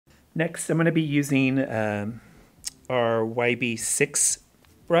Next, I'm going to be using our YB6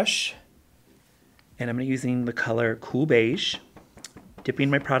 brush, and I'm using the color Cool Beige. Dipping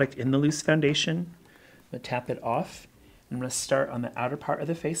my product in the loose foundation, I'm going to tap it off. I'm going to start on the outer part of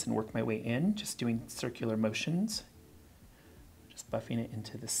the face and work my way in, just doing circular motions, just buffing it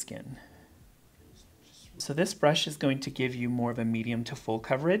into the skin. So this brush is going to give you more of a medium to full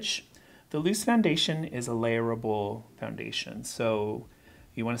coverage. The loose foundation is a layerable foundation, so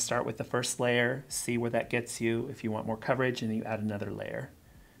you want to start with the first layer, see where that gets you. If you want more coverage, and then you add another layer.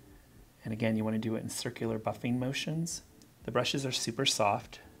 And again, you want to do it in circular buffing motions. The brushes are super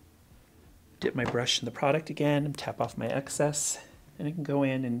soft. Dip my brush in the product again, tap off my excess, and I can go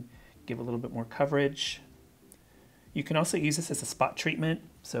in and give a little bit more coverage. You can also use this as a spot treatment.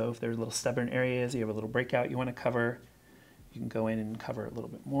 So if there's little stubborn areas, you have a little breakout you want to cover, you can go in and cover a little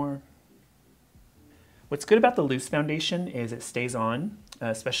bit more. What's good about the loose foundation is it stays on,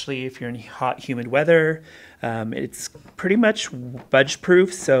 especially if you're in hot, humid weather. It's pretty much budge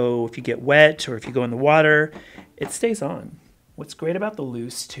proof, so if you get wet or if you go in the water, it stays on. What's great about the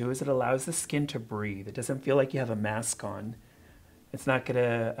loose too is it allows the skin to breathe. It doesn't feel like you have a mask on. It's not going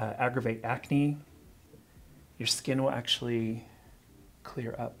to aggravate acne. Your skin will actually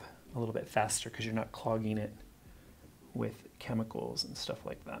clear up a little bit faster because you're not clogging it with chemicals and stuff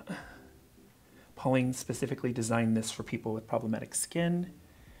like that. Pauline specifically designed this for people with problematic skin,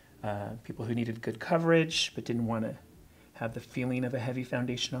 people who needed good coverage but didn't want to have the feeling of a heavy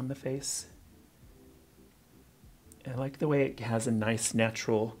foundation on the face. I like the way it has a nice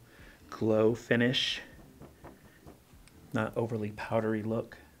natural glow finish, not overly powdery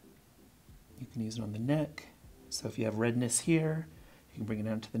look. You can use it on the neck, so if you have redness here, you can bring it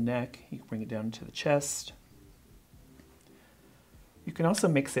down to the neck, you can bring it down to the chest. You can also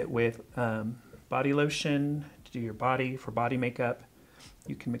mix it with body lotion to do your body, for body makeup.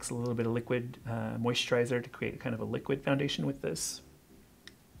 You can mix a little bit of liquid moisturizer to create kind of a liquid foundation with this.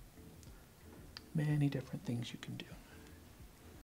 Many different things you can do.